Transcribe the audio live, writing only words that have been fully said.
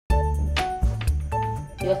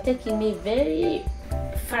You're taking me very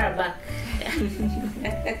far back.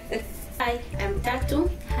 Hi, I'm Tatu.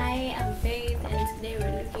 Hi, I'm Faith, and today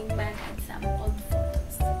we're looking back at some old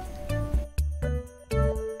photos.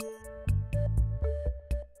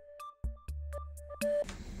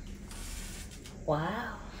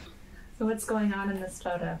 Wow. So what's going on in this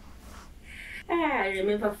photo? I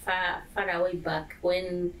remember far away back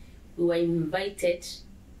when we were invited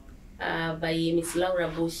by Miss Laura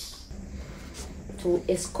Bush to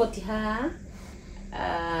escort her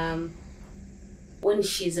when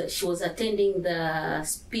she was attending the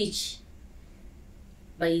speech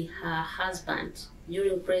by her husband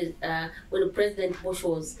during when President Bush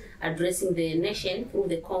was addressing the nation through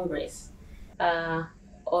the Congress.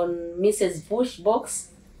 On Mrs. Bush box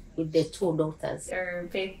with the two daughters. Or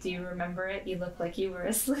Faith, do you remember it? You look like you were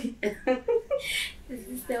asleep. This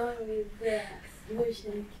is the one with the Bush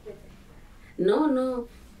and No.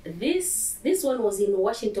 This one was in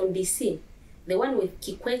Washington, D.C. The one with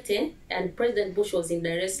Kikwete and President Bush was in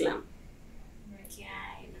Dar es Salaam. Yeah,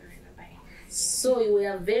 I don't remember. So we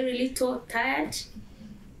were very little, tired,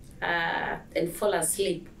 and fall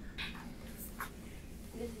asleep.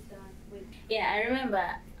 This is the one with... Yeah, I remember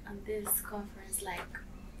on this conference, like,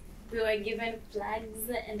 we were given flags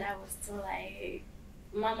and I was still like,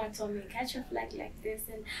 Mama told me, catch a flag like this.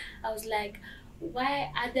 And I was like,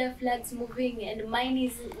 why are there flags moving and mine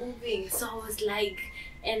isn't moving? So I was like,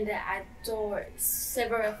 and I tore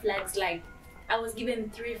several flags. Like, I was given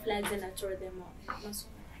 3 flags and I tore them off. Mama was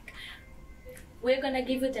like, we're gonna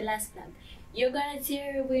give you the last flag. You're gonna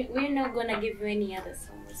tear, we're not gonna give you any other. So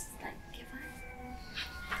I was like, okay, fine.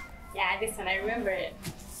 Yeah, this one, I remember it.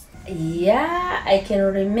 Yeah, I can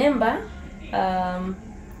remember.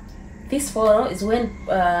 This photo is when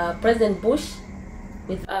President Bush,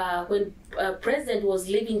 when President was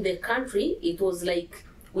leaving the country, it was like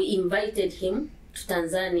we invited him to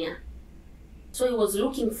Tanzania. So he was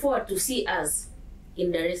looking forward to see us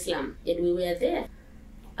in Dar es Salaam, and we were there.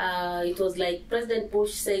 It was like President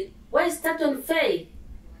Bush said, "Where's Tatu and Faye?"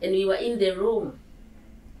 And we were in the room.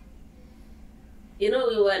 You know,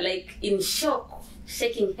 we were like in shock,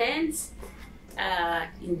 shaking hands,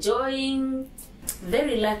 enjoying.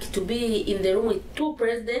 Very lucky to be in the room with 2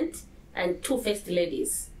 presidents and 2 first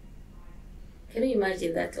ladies. Can you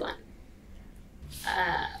imagine that one?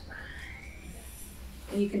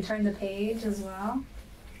 You can turn the page as well.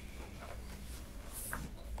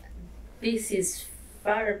 This is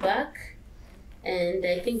far back, and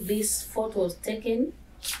I think this photo was taken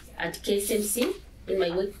at KSMC in my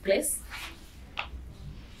workplace.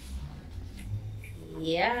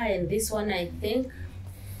 Yeah, and this one I think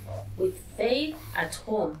with Faith at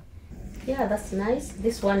home. Yeah, that's nice.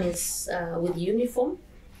 This one is with uniform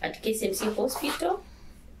at KSMC Hospital.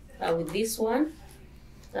 With this one,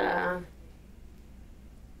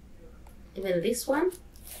 even this one.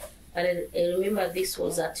 But I remember this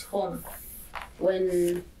was at home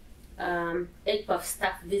when EGPAF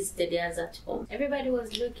staff visited us at home. Everybody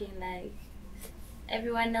was looking, like,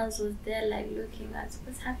 everyone else was there, like, looking at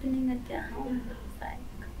what's happening at their home. It's like,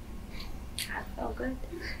 I felt good.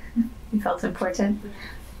 You felt important?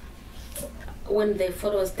 When the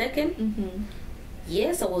photo was taken, Mm-hmm.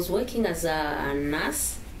 yes, I was working as a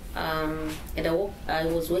nurse, and I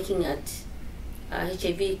was working at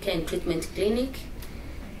HIV care and treatment clinic,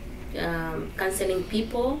 counseling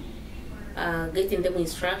people, getting them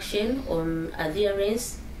instruction on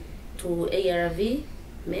adherence to ARV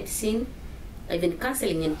medicine, even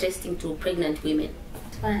counseling and testing to pregnant women.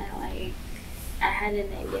 Like, I had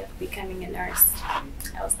an idea of becoming a nurse.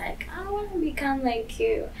 I was like, I want to become like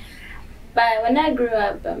you. But when I grew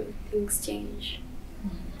up, things changed.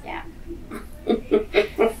 Yeah.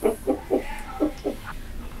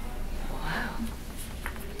 Wow.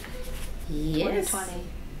 Yes. 2020.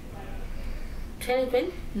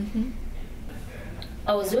 2020? Mm-hmm.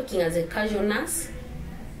 I was working as a casual nurse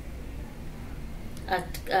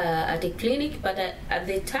at a clinic, but at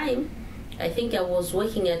the time, I think I was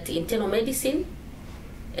working at internal medicine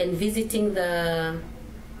and visiting the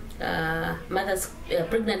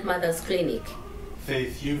pregnant mothers clinic.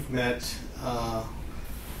 Faith, you've met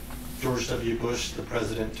George W. Bush, the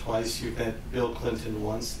president, twice. You've met Bill Clinton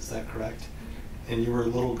once, is that correct? And you were a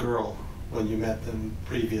little girl when you met them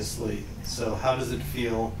previously. So how does it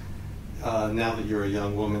feel now that you're a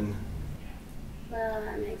young woman? Well,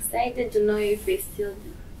 I'm excited to know if he still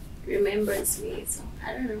remembers me. So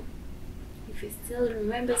I don't know. If he still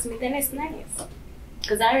remembers me, then it's nice.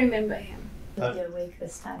 Because I remember him. You're awake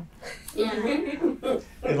this time. Yeah. It'll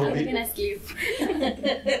I'm be gonna sleep.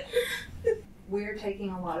 We're taking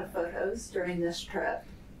a lot of photos during this trip.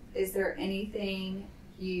 Is there anything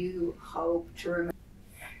you hope to remember?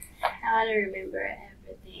 I want to remember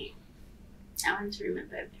everything. I want to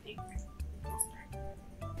remember everything.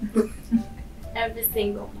 Every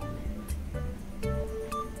single moment.